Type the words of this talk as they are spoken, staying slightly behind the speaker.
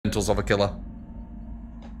fundamentals of a killer.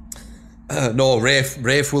 No,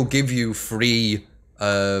 Rafe will give you free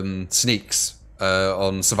sneaks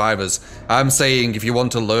on survivors. I'm saying if you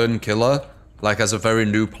want to learn killer, like as a very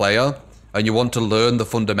new player, and you want to learn the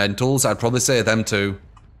fundamentals, I'd probably say them too.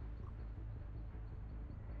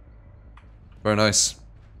 Very nice.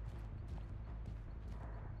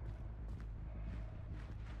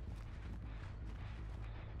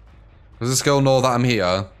 Does this girl know that I'm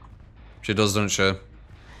here? She does, doesn't she?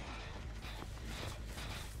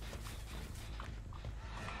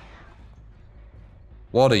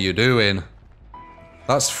 What are you doing?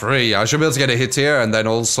 That's free. I should be able to get a hit here and then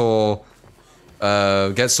also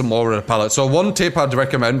get some more of a pallet. So one tip I'd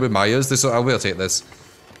recommend with Myers, I will take this.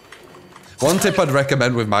 One tip I'd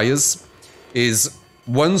recommend with Myers is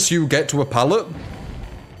once you get to a pallet,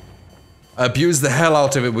 abuse the hell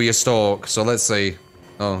out of it with your stalk. So let's see.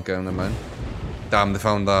 Oh, okay, never mind. Damn, they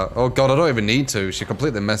found that. Oh god, I don't even need to. She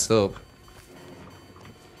completely messed up.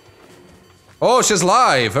 Oh, she's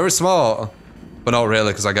live. Very smart. But not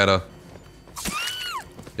really, because I get her.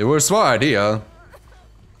 It was a smart idea.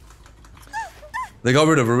 They got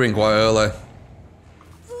rid of Ruin quite early.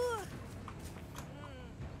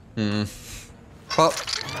 But...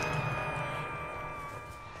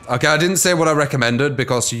 okay, I didn't say what I recommended,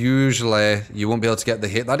 because usually you won't be able to get the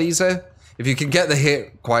hit that easy. If you can get the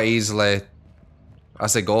hit quite easily, I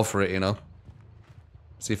say go for it, you know.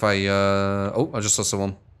 See if I, oh, I just saw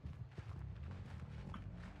someone.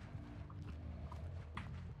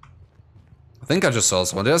 I think I just saw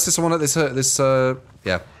someone. Did I see someone at this,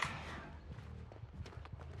 yeah.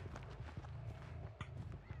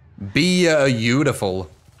 Beautiful.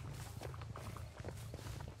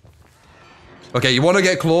 Okay, you want to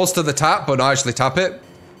get close to the tap, but not actually tap it.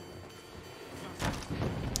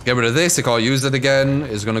 Get rid of this, I can't use it again.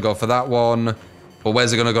 It's gonna go for that one. But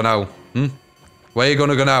where's it gonna go now? Where are you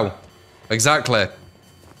gonna go now? Exactly.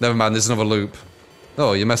 Never mind, there's another loop.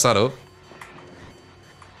 Oh, you messed that up.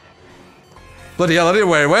 Bloody hell, I didn't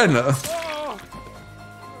know where it went.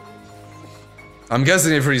 I'm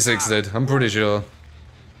guessing it 360'd. I'm pretty sure.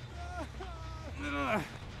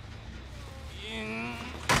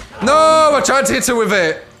 No, I tried to hit her with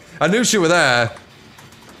it. I knew she were there.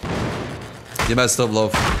 You messed up,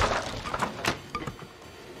 love.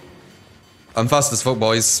 I'm fast as fuck,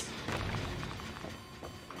 boys.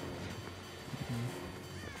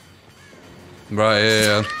 Right,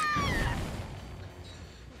 yeah.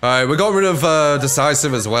 Alright, we got rid of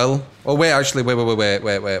Decisive as well. Oh, wait, actually, wait.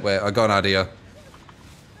 I got an idea.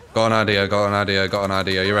 Got an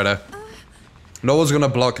idea. You ready? No one's gonna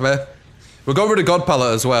block me. We got rid of God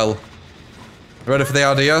Pallet as well. You ready for the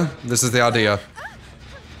idea? This is the idea.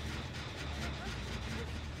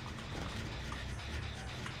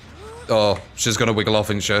 Oh, she's gonna wiggle off,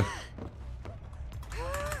 isn't she?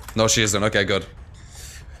 No, she isn't. Okay, good.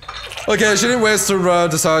 Okay, she didn't waste her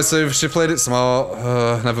Decisive. She played it smart.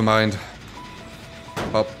 Never mind.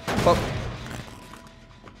 Pop, pop.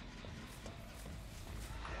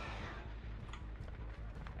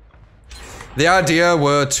 The idea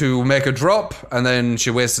were to make a drop, and then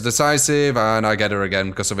she wasted Decisive, and I get her again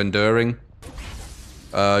because of Enduring.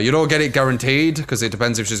 You don't get it guaranteed, because it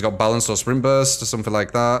depends if she's got Balance or Sprint Burst or something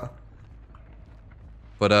like that.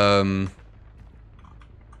 But,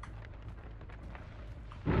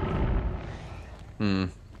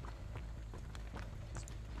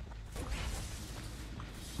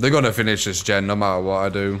 they're gonna finish this gen no matter what I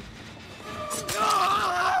do.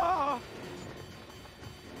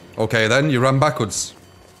 Okay then, you ran backwards.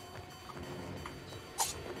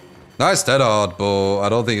 Nice dead hard, but I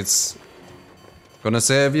don't think it's gonna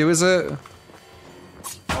save you, is it?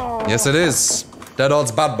 Yes it is. Dead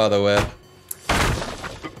hard's bad, by the way.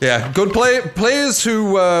 Yeah, good players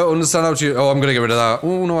who understand how to... oh, I'm gonna get rid of that.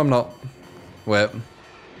 Oh, no, I'm not. Wait.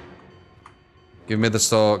 Give me the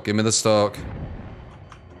stalk, give me the stalk.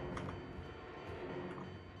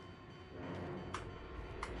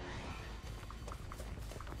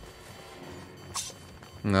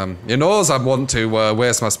 He knows I want to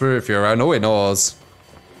waste my Spirit Fury. I know he knows.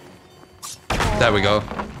 There we go.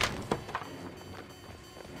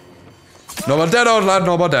 No more dead hard, lad.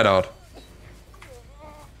 No more dead hard.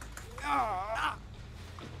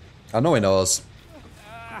 I know he knows.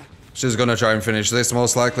 She's gonna try and finish this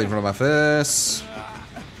most likely in front of my face.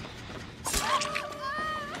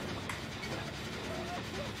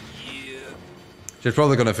 She's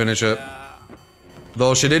probably gonna finish it.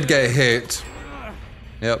 Though she did get hit.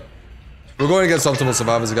 Yep. We're going against Optimal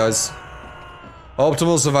Survivors, guys.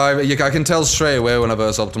 Optimal Survivor. I can tell straight away when I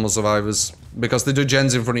verse Optimal Survivors. Because they do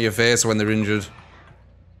gens in front of your face when they're injured.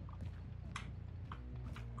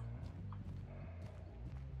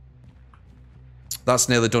 That's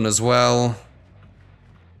nearly done as well.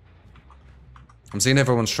 I'm seeing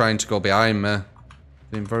everyone's trying to go behind me.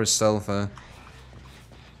 Being very stealthy.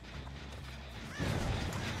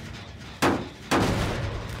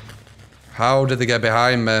 How did they get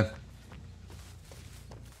behind me?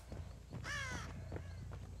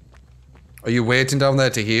 Are you waiting down there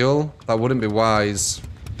to heal? That wouldn't be wise.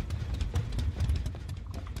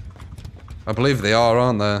 I believe they are,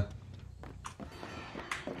 aren't they?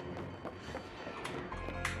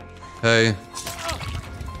 Hey.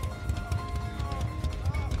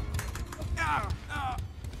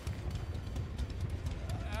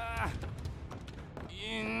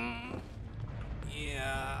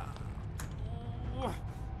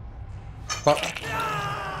 Fuck.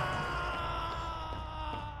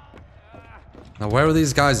 Now where are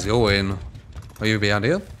these guys going? Are you behind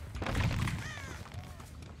here?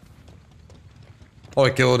 Oh,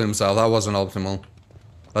 he killed himself. That wasn't optimal.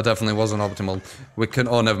 That definitely wasn't optimal. We can...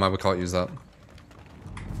 Oh, never mind. We can't use that.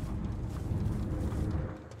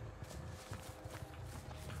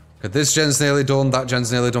 Okay, this gen's nearly done. That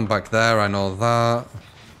gen's nearly done back there. I know that.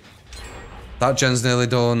 That gen's nearly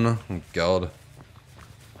done. Oh, God.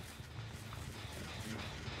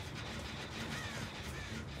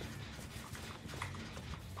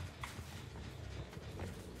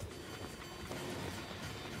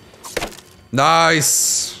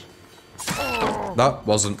 Nice! That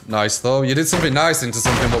wasn't nice, though. You did something nice into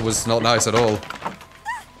something that was not nice at all.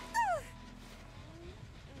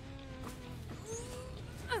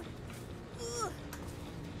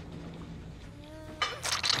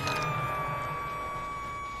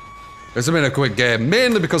 It's been a quick game,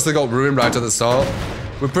 mainly because they got ruined right at the start.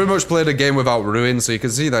 We pretty much played a game without ruin, so you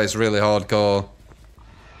can see that it's really hardcore.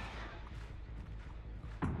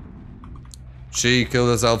 She killed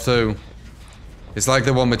herself too. It's like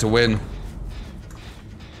they want me to win.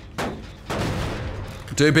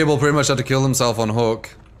 Two people pretty much had to kill themselves on hook.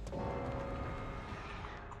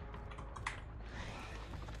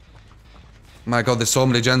 My god, there's so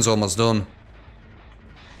many gens almost done.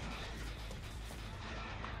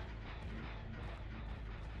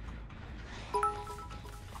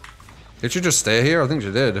 Did you just stay here? I think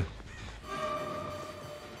she did.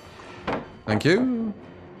 Thank you.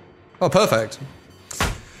 Oh, perfect.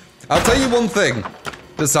 I'll tell you one thing.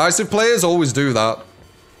 Decisive players always do that.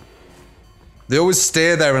 They always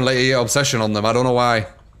stay there and let you get obsession on them. I don't know why.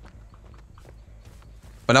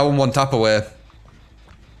 But now I'm one tap away.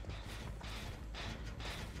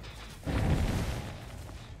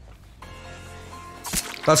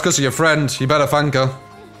 That's because of your friend. You better thank her.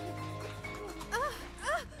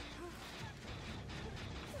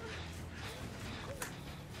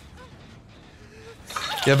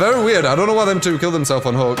 Yeah, very weird. I don't know why them two killed themselves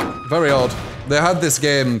on hook. Very odd. They had this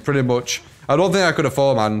game pretty much. I don't think I could have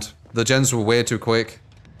foremanned. The gens were way too quick.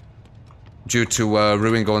 Due to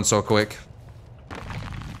Ruin going so quick.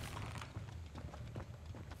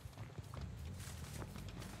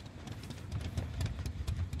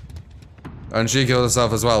 And she killed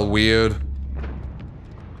herself as well. Weird.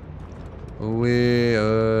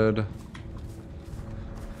 Weird.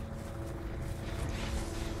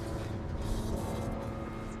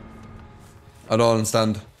 I don't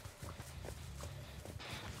understand.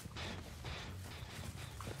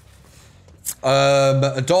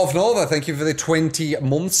 Dorf Nova, thank you for the 20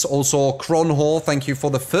 months. Also, Kronhor, thank you for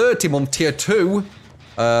the 30-month tier 2.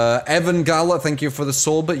 Evan Gala, thank you for the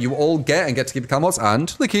sub. You all get and get to keep the camos. And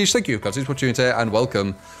Lakish, thank you for the opportunity and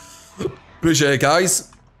welcome. Appreciate it,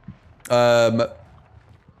 guys. Kronhor,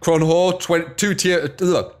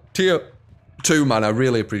 tier 2, man. I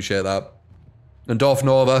really appreciate that. And Dorf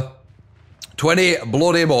Nova. 20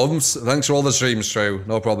 bloody months. Thanks for all the streams, True.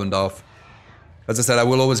 No problem, Dorf. As I said, I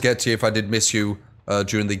will always get to you if I did miss you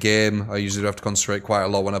during the game. I usually have to concentrate quite a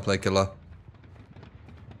lot when I play Killer.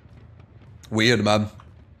 Weird, man.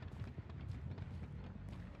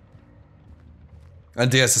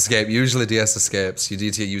 And DS Escape. Usually DS Escapes. You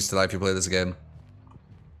need to get used to that if you play this game.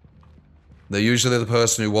 They're usually the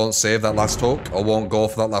person who won't save that last hook or won't go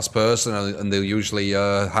for that last person, and they'll usually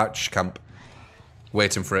hatch camp.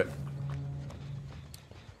 Waiting for it.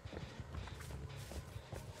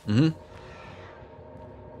 Mm-hmm.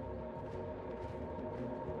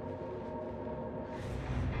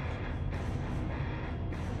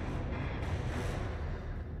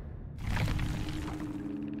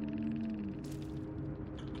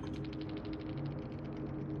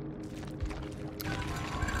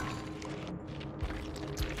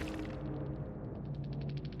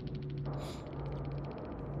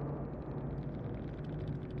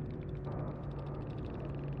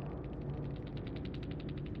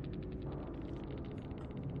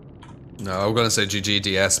 No, I'm gonna say GG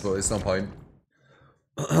DS, but it's no point.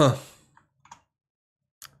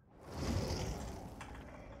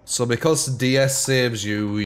 So because DS saves you,